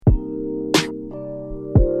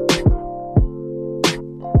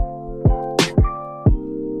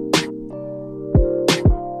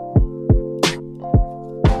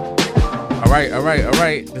All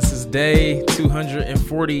right. This is day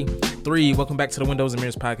 243. Welcome back to the Windows and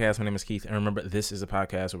Mirrors podcast. My name is Keith. And remember, this is a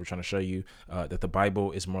podcast where we're trying to show you that the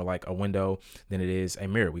Bible is more like a window than it is a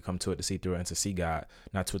mirror. We come to it to see through it and to see God,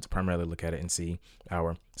 not to primarily look at it and see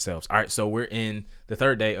ourselves. All right. So we're in the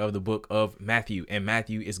third day of the book of Matthew, and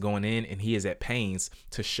Matthew is going in and he is at pains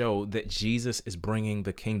to show that Jesus is bringing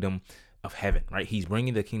the kingdom of heaven, right? He's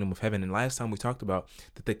bringing the kingdom of heaven. And last time we talked about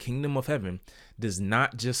that the kingdom of heaven does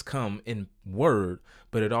not just come in word,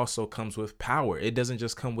 but it also comes with power. It doesn't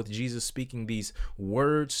just come with Jesus speaking these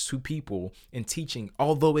words to people and teaching,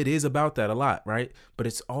 although it is about that a lot, right? But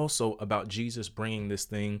it's also about Jesus bringing this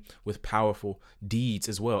thing with powerful deeds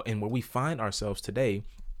as well. And where we find ourselves today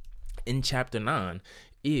in chapter 9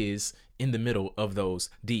 is in the middle of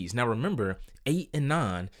those deeds. Now, remember, 8 and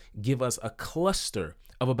 9 give us a cluster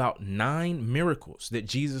of about 9 miracles that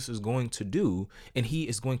Jesus is going to do, and he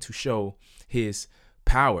is going to show his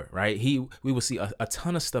power, right? We will see a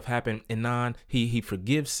ton of stuff happen in 9. He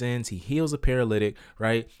forgives sins, he heals a paralytic,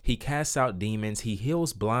 right? He casts out demons, he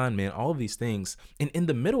heals blind men, all of these things. And in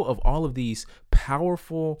the middle of all of these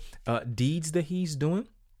powerful deeds that he's doing,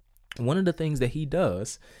 one of the things that he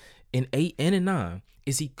does in 8 and in 9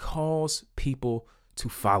 is he calls people to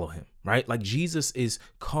follow him, right? Like Jesus is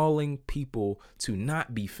calling people to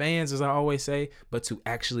not be fans, as I always say, but to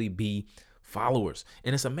actually be followers.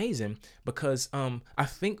 And it's amazing because I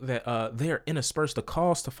think that they're interspersed, the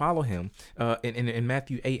calls to follow him in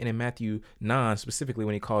Matthew 8 and in Matthew 9, specifically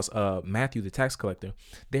when he calls Matthew the tax collector.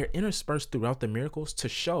 They're interspersed throughout the miracles to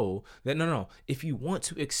show that no, if you want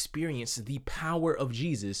to experience the power of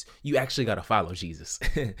Jesus, you actually got to follow Jesus.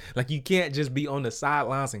 Like you can't just be on the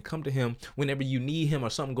sidelines and come to him whenever you need him or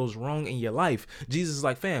something goes wrong in your life. Jesus is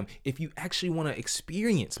like, fam, if you actually want to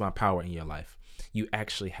experience my power in your life, you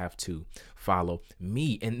actually have to follow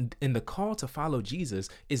me. And the call to follow Jesus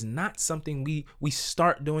is not something we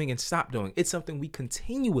start doing and stop doing. It's something we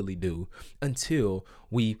continually do until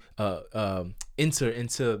we enter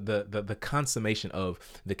into the consummation of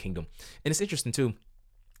the kingdom. And it's interesting too,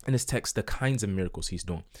 in this text, the kinds of miracles he's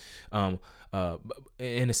doing. And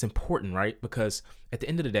it's important, right? Because at the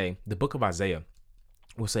end of the day, the book of Isaiah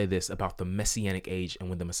will say this about the messianic age and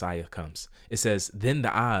when the Messiah comes. It says, then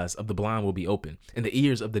the eyes of the blind will be open and the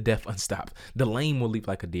ears of the deaf unstopped. The lame will leap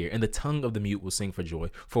like a deer and the tongue of the mute will sing for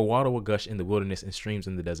joy. For water will gush in the wilderness and streams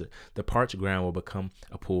in the desert. The parched ground will become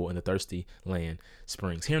a pool and the thirsty land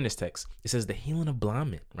springs. Here in this text, it says the healing of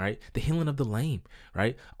blind men, right? The healing of the lame,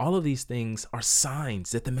 right? All of these things are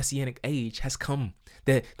signs that the messianic age has come,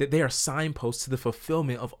 that they are signposts to the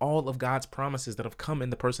fulfillment of all of God's promises that have come in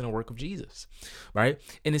the person and work of Jesus, right?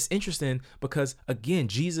 And it's interesting because, again,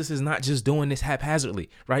 Jesus is not just doing this haphazardly,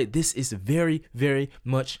 right? This is very, very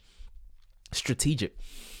much strategic.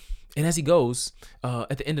 And as he goes,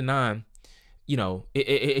 at the end of 9, you know,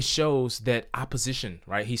 it shows that opposition,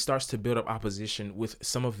 right? He starts to build up opposition with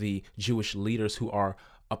some of the Jewish leaders who are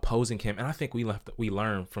opposing him. And I think we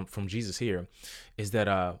learn from Jesus here is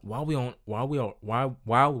that while we are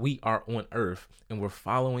on earth and we're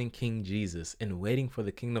following King Jesus and waiting for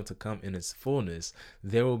the kingdom to come in its fullness,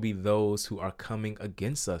 there will be those who are coming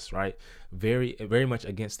against us, right? Very, very much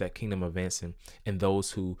against that kingdom advancing and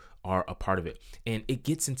those who are a part of it. And it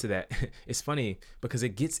gets into that. It's funny because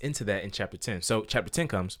it gets into that in chapter 10. So chapter 10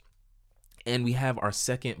 comes, and we have our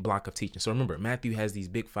second block of teaching. So remember, Matthew has these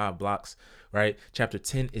big 5 blocks, right? Chapter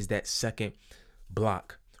 10 is that second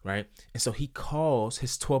block, right? And so he calls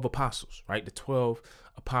his 12 apostles, right? The 12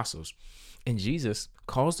 apostles. And Jesus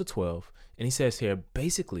calls the 12, and he says here,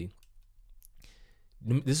 basically,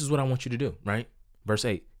 this is what I want you to do, right? Verse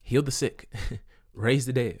 8, heal the sick, raise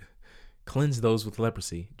the dead, cleanse those with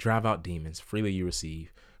leprosy, drive out demons, freely you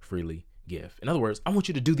receive, freely give. In other words, I want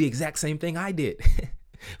you to do the exact same thing I did.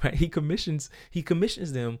 Right? He commissions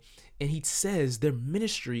them, and he says their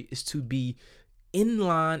ministry is to be in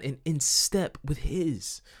line and in step with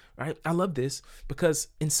his, right? I love this because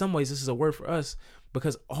in some ways this is a word for us,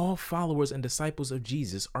 because all followers and disciples of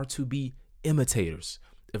Jesus are to be imitators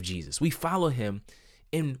of Jesus. We follow him,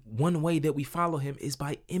 and one way that we follow him is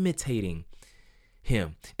by imitating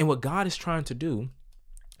him. And what God is trying to do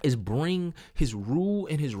is bring his rule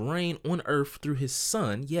and his reign on earth through his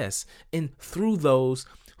son, yes, and through those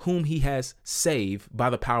whom he has saved by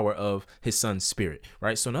the power of his son's spirit,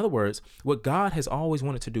 right? So in other words, what God has always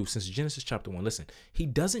wanted to do since Genesis chapter 1, listen, he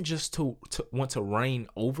doesn't just want to reign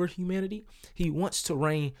over humanity, he wants to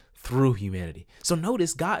reign through humanity. So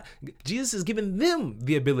notice Jesus is giving them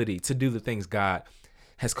the ability to do the things God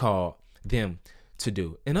has called them to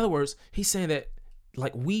do. In other words, he's saying that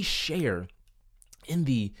like we share in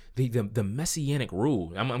the messianic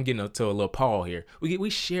rule. I'm getting to a little Paul here. We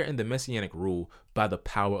share in the messianic rule by the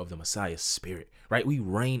power of the Messiah's spirit, right? We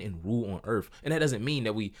reign and rule on earth. And that doesn't mean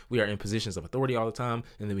that we are in positions of authority all the time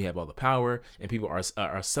and then we have all the power and people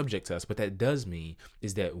are subject to us. But that does mean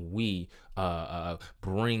is that we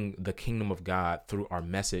bring the kingdom of God through our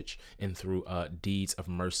message and through deeds of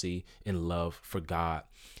mercy and love for God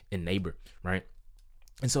and neighbor, right?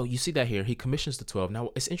 And so you see that here, he commissions the 12.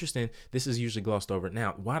 Now, it's interesting. This is usually glossed over.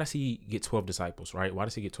 Now, why does he get 12 disciples, right? Why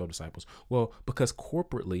does he get 12 disciples? Well, because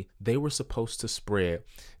corporately, they were supposed to spread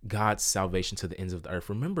God's salvation to the ends of the earth.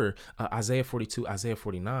 Remember Isaiah 42, Isaiah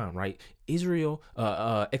 49, right? Israel,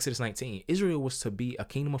 Exodus 19, Israel was to be a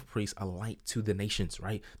kingdom of priests, a light to the nations,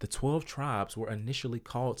 right? The 12 tribes were initially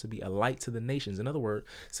called to be a light to the nations. In other words,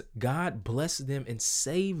 God blessed them and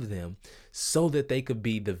saved them so that they could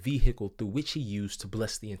be the vehicle through which he used to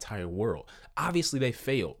bless the entire world. Obviously, they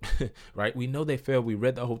failed, right? We know they failed. We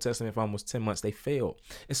read the Old Testament for almost 10 months. They failed.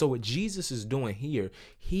 And so what Jesus is doing here,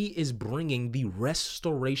 he is bringing the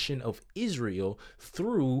restoration of Israel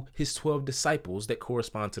through his 12 disciples that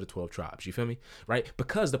correspond to the 12 tribes. You feel me? Right?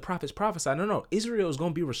 Because the prophets prophesied, no, Israel is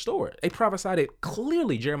going to be restored. They prophesied it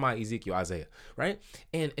clearly, Jeremiah, Ezekiel, Isaiah, right?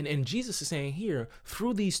 And Jesus is saying here,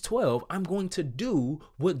 through these 12, I'm going to do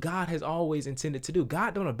what God has always intended to do.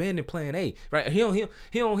 God don't abandon plan A, right? He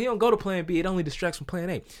don't go to plan B. It only distracts from plan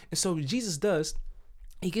A. And so Jesus does,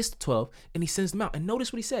 he gets to 12 and he sends them out. And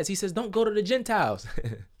notice what he says. He says, don't go to the Gentiles.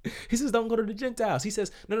 He says, don't go to the Gentiles. He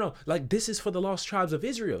says, no, like this is for the lost tribes of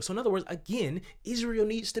Israel. So in other words, again, Israel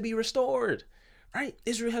needs to be restored, right?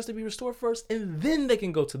 Israel has to be restored first and then they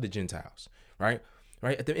can go to the Gentiles, right?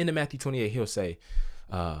 Right. At the end of Matthew 28, he'll say,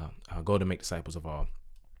 go to make disciples of all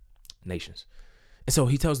nations. And so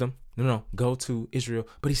he tells them, no, go to Israel.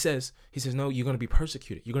 But he says, no, you're going to be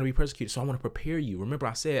persecuted. You're going to be persecuted. So I want to prepare you. Remember,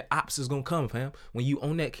 I said ops is going to come, fam. When you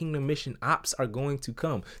own that kingdom mission, ops are going to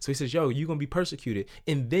come. So he says, you're going to be persecuted.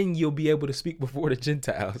 And then you'll be able to speak before the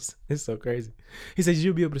Gentiles. It's so crazy. He says,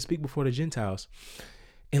 you'll be able to speak before the Gentiles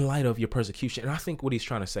in light of your persecution. And I think what he's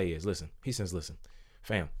trying to say is, listen,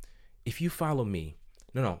 fam, if you follow me,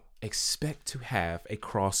 expect to have a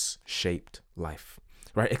cross-shaped life.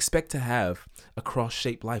 Right? Expect to have a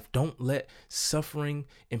cross-shaped life. Don't let suffering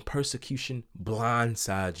and persecution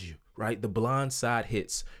blindside you. Right? The blind side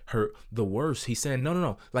hits hurt the worst. He's saying,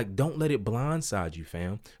 no. Like, don't let it blindside you,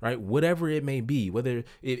 fam. Right? Whatever it may be, whether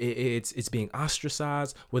it's being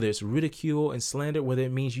ostracized, whether it's ridicule and slander, whether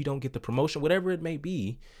it means you don't get the promotion, whatever it may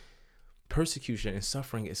be, persecution and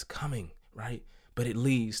suffering is coming, right? But it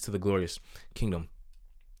leads to the glorious kingdom.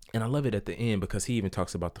 And I love it at the end because he even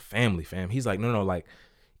talks about the family, fam. He's like, no, like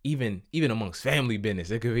even amongst family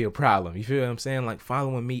business, it could be a problem. You feel what I'm saying? Like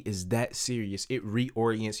following me is that serious. It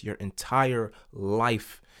reorients your entire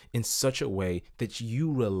life in such a way that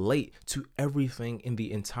you relate to everything in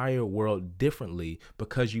the entire world differently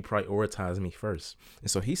because you prioritize me first.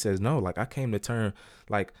 And so he says, no, like I came to turn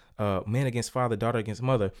like man against father, daughter against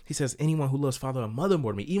mother. He says anyone who loves father or mother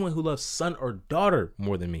more than me, anyone who loves son or daughter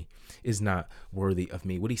more than me is not worthy of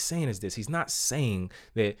me. What he's saying is this. He's not saying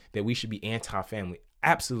that we should be anti-family.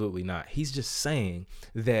 Absolutely not. He's just saying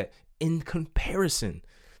that in comparison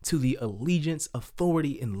to the allegiance,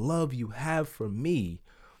 authority, and love you have for me,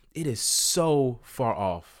 it is so far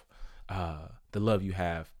off the love you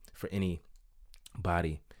have for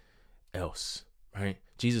anybody else, right?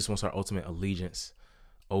 Jesus wants our ultimate allegiance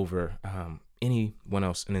over anyone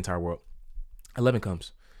else in the entire world. 11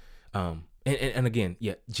 comes. And again,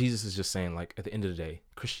 yeah, Jesus is just saying, like, at the end of the day,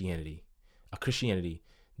 Christianity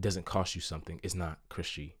doesn't cost you something. It's not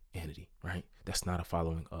Christianity, right? That's not a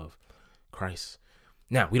following of Christ.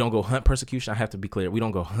 Now, we don't go hunt persecution. I have to be clear. We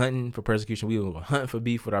don't go hunting for persecution. We don't go hunting for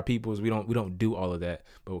beef with our peoples. We don't do all of that.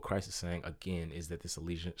 But what Christ is saying, again, is that this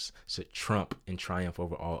allegiance should trump and triumph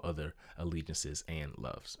over all other allegiances and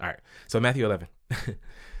loves. All right. So Matthew 11.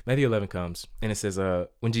 Matthew 11 comes, and it says,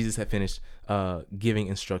 when Jesus had finished giving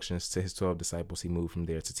instructions to his 12 disciples, he moved from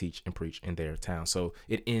there to teach and preach in their town. So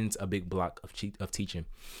it ends a big block of teaching.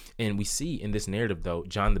 And we see in this narrative, though,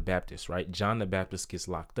 John the Baptist, right? John the Baptist gets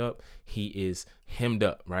locked up. He is hemmed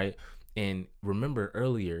up, right? And remember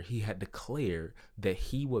earlier, he had declared that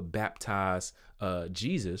he would baptize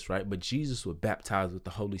Jesus, right? But Jesus would baptize with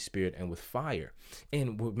the Holy Spirit and with fire.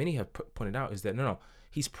 And what many have pointed out is that, no,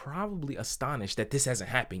 he's probably astonished that this hasn't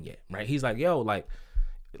happened yet, right? He's like, yo, like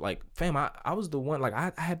fam, I was the one, like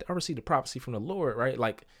I received the prophecy from the Lord, right?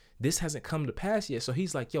 Like this hasn't come to pass yet. So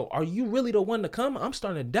he's like, yo, are you really the one to come? I'm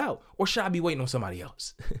starting to doubt. Or should I be waiting on somebody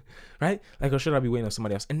else? Right? Like, or should I be waiting on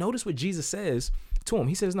somebody else? And notice what Jesus says to him.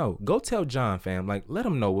 He says, no, go tell John, fam. Like, let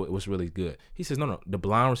him know what was really good. He says, no. The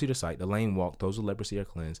blind receive their sight, the lame walk, those with leprosy are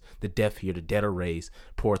cleansed, the deaf hear, the dead are raised,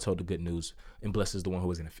 poor are told the good news, and blessed is the one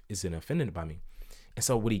who isn't offended by me. And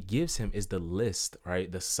so what he gives him is the list, right?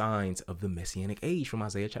 The signs of the Messianic age from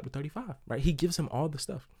Isaiah chapter 35, right? He gives him all the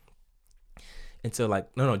stuff. And so like,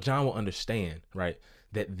 no, John will understand, right,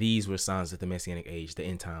 that these were signs that the Messianic age, the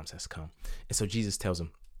end times has come. And so Jesus tells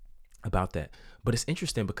him about that. But it's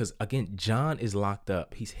interesting because, again, John is locked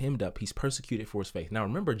up. He's hemmed up. He's persecuted for his faith. Now,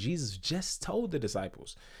 remember, Jesus just told the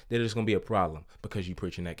disciples that there's going to be a problem because you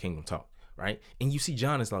preaching that kingdom talk. Right. And you see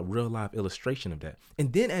John is like real life illustration of that.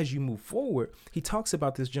 And then as you move forward, he talks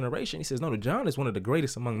about this generation. He says, no, John is one of the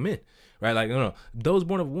greatest among men. Right. Like, no, those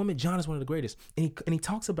born of a woman, John is one of the greatest. And he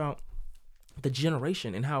talks about the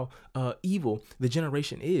generation and how evil the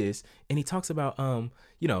generation is. And he talks about,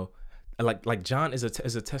 like John is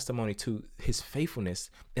a testimony to his faithfulness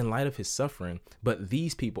in light of his suffering. But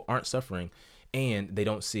these people aren't suffering and they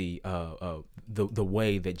don't see the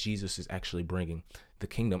way that Jesus is actually bringing the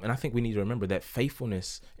kingdom. And I think we need to remember that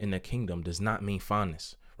faithfulness in the kingdom does not mean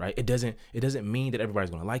fondness, right? It doesn't mean that everybody's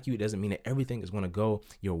going to like you. It doesn't mean that everything is going to go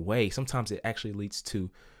your way. Sometimes it actually leads to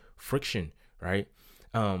friction, right?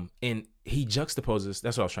 And he juxtaposes,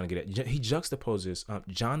 that's what I was trying to get at. He juxtaposes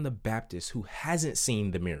John the Baptist, who hasn't seen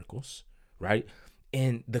the miracles, right?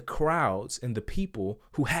 And the crowds and the people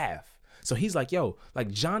who have. So he's like, yo, like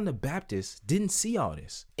John the Baptist didn't see all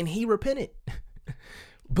this and he repented.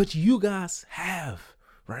 But you guys have,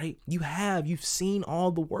 right? You've seen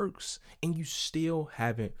all the works and you still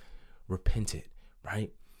haven't repented,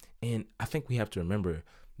 right? And I think we have to remember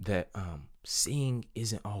that seeing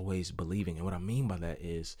isn't always believing. And what I mean by that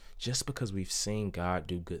is just because we've seen God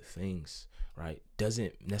do good things, right,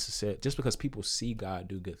 doesn't necessarily, just because people see God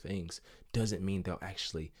do good things doesn't mean they'll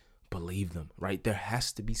actually believe them, right? There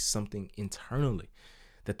has to be something internally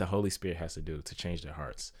that the Holy Spirit has to do to change their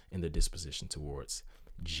hearts and their disposition towards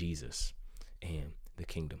Jesus and the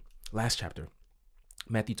kingdom. Last chapter,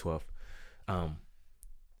 Matthew 12.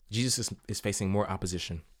 Jesus is facing more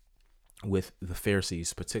opposition with the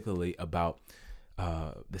Pharisees, particularly about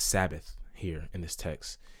the Sabbath here in this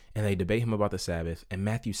text. And they debate him about the Sabbath. And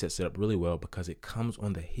Matthew sets it up really well because it comes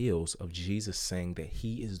on the heels of Jesus saying that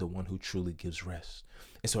he is the one who truly gives rest.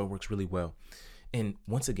 And so it works really well. And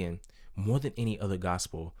once again, more than any other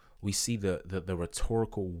gospel, we see the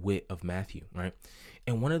rhetorical wit of Matthew, right?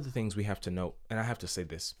 And one of the things we have to note, and I have to say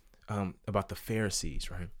this about the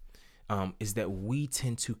Pharisees, right, is that we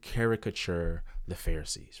tend to caricature the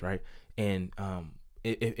Pharisees, right? And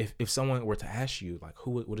if someone were to ask you, like,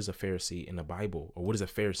 what is a Pharisee in the Bible, or what is a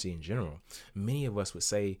Pharisee in general, many of us would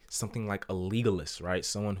say something like a legalist, right?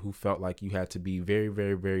 Someone who felt like you had to be very,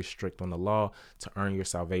 very, very strict on the law to earn your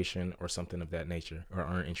salvation or something of that nature, or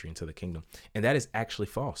earn entry into the kingdom. And that is actually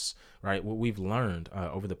false, right? What we've learned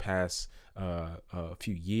over the past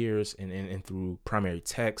few years and through primary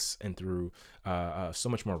texts and through so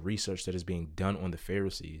much more research that is being done on the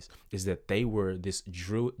Pharisees is that they were this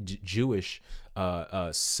Jewish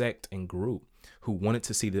sect and group who wanted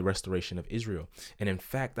to see the restoration of Israel. And in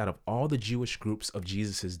fact, out of all the Jewish groups of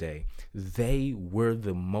Jesus's day, they were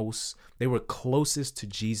closest to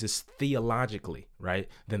Jesus theologically, right?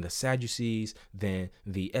 Than the Sadducees, than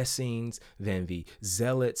the Essenes, than the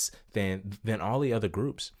Zealots, than all the other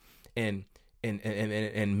groups. And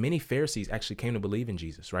many Pharisees actually came to believe in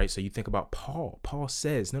Jesus, right? So you think about Paul. Paul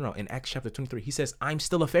says, no, in Acts chapter 23, he says, I'm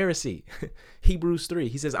still a Pharisee. Hebrews 3,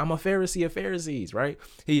 he says, I'm a Pharisee of Pharisees, right?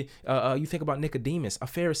 You think about Nicodemus, a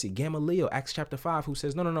Pharisee. Gamaliel, Acts chapter 5, who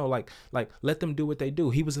says, no, like let them do what they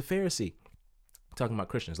do. He was a Pharisee. Talking about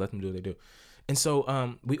Christians, let them do what they do. And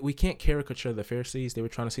so we can't caricature the Pharisees. They were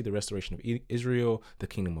trying to see the restoration of Israel, the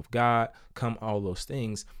kingdom of God, come all those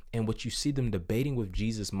things. And what you see them debating with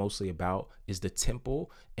Jesus mostly about is the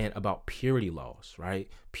temple and about purity laws, right?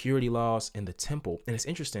 Purity laws and the temple. And it's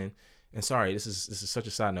interesting. And sorry, this is such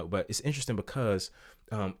a side note, but it's interesting because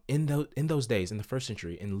in those days, in the first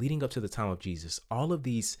century, and leading up to the time of Jesus, all of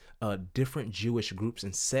these different Jewish groups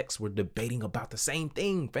and sects were debating about the same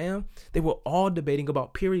thing, fam. They were all debating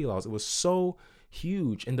about purity laws. It was so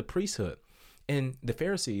huge in the priesthood. And the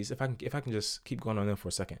Pharisees, if I can just keep going on them for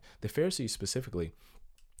a second, the Pharisees specifically,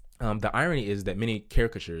 the irony is that many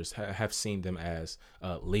caricatures have seen them as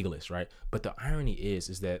legalists, right? But the irony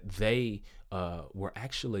is that they were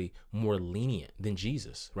actually more lenient than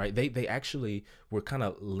Jesus, right? They actually were kind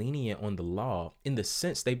of lenient on the law in the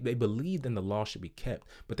sense they believed in the law should be kept,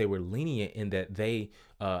 but they were lenient in that they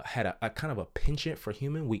had a kind of a penchant for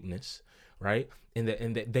human weakness, right? And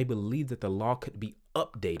that they believed that the law could be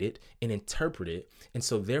update it and interpret it. And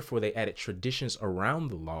so therefore they added traditions around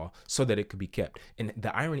the law so that it could be kept. And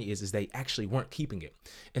the irony is they actually weren't keeping it.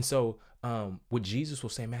 And so what Jesus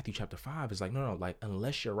will say in Matthew chapter 5 is like, no, like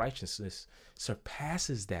unless your righteousness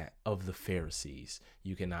surpasses that of the Pharisees,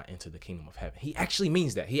 you cannot enter the kingdom of heaven. He actually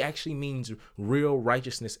means that. He actually means real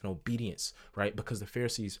righteousness and obedience, right? Because the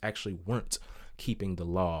Pharisees actually weren't keeping the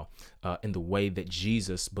law in the way that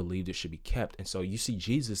Jesus believed it should be kept. And so you see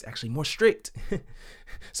Jesus actually more strict.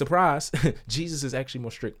 Surprise. Jesus is actually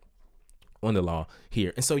more strict on the law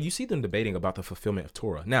here. And so you see them debating about the fulfillment of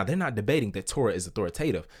Torah. Now, they're not debating that Torah is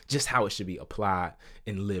authoritative, just how it should be applied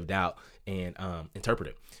and lived out and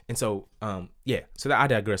interpreted. And so, so I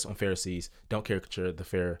digress on Pharisees. Don't caricature the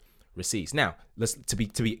Pharisees. Now, to be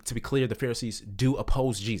clear, the Pharisees do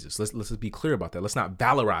oppose Jesus. Let's be clear about that. Let's not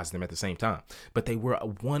valorize them at the same time. But they were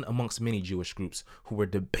one amongst many Jewish groups who were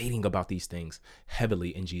debating about these things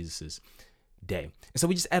heavily in Jesus's day. And so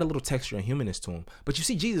we just add a little texture and humanness to him. But you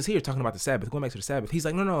see Jesus here talking about the Sabbath, going back to the Sabbath. He's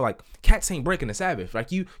like, no, like cats ain't breaking the Sabbath.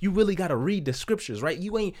 Like you really got to read the scriptures, right?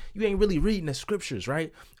 You ain't really reading the scriptures,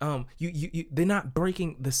 right? They're not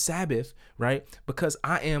breaking the Sabbath, right? Because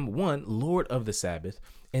I am one Lord of the Sabbath,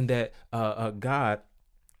 and that God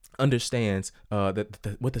understands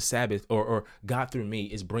that what the Sabbath or God through me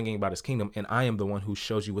is bringing about his kingdom. And I am the one who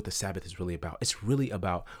shows you what the Sabbath is really about. It's really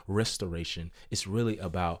about restoration. It's really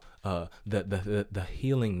about the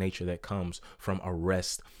healing nature that comes from a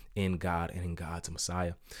rest in God and in God's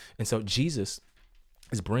Messiah. And so Jesus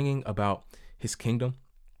is bringing about his kingdom.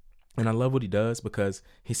 And I love what he does because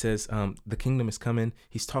he says the kingdom is coming.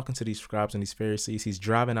 He's talking to these scribes and these Pharisees. He's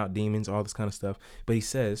driving out demons, all this kind of stuff. But he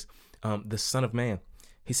says the Son of Man.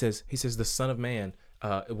 He says the Son of Man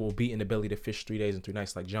it will be in the belly of the fish 3 days and 3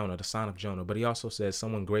 nights like Jonah, the son of Jonah. But he also says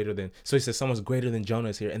someone's greater than Jonah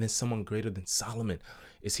is here, and then someone greater than Solomon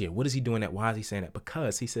is here. What is he doing that? Why is he saying that?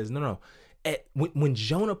 Because he says, no. When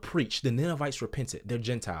Jonah preached, the Ninevites repented. They're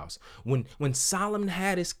Gentiles. When Solomon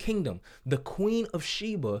had his kingdom, the Queen of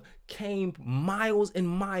Sheba came miles and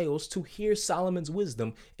miles to hear Solomon's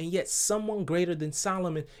wisdom, and yet someone greater than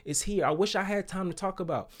Solomon is here. I wish I had time to talk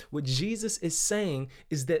about what Jesus is saying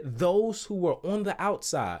is that those who were on the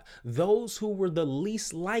outside, those who were the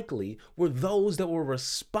least likely, were those that were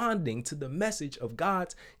responding to the message of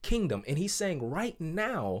God's kingdom. And he's saying right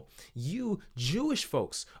now, you Jewish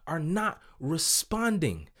folks are not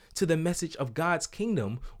responding to the message of God's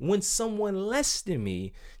kingdom when someone less than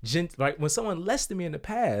me, when someone less than me in the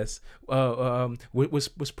past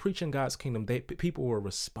was preaching God's kingdom, people were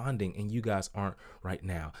responding, and you guys aren't right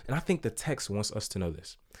now. And I think the text wants us to know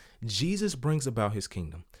this. Jesus brings about his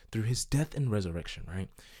kingdom through his death and resurrection, right?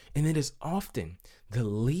 And it is often the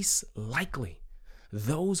least likely,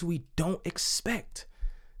 those we don't expect,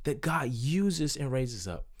 that God uses and raises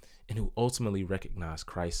up, and who ultimately recognize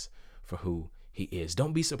Christ for who he is.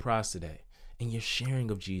 Don't be surprised today in your sharing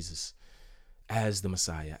of Jesus as the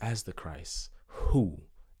Messiah, as the Christ, who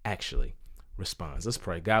actually responds. Let's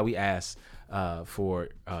pray. God, we ask for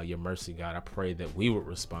your mercy, God. I pray that we would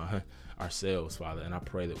respond ourselves, Father, and I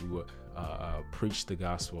pray that we would preach the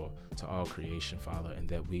gospel to all creation, Father, and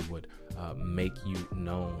that we would make you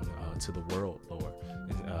known to the world, Lord.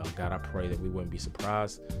 And, God, I pray that we wouldn't be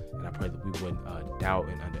surprised, and I pray that we wouldn't doubt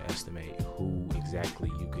and underestimate who exactly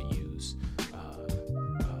you could use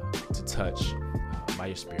to touch by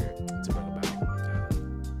your Spirit to bring about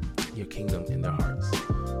your kingdom in their hearts.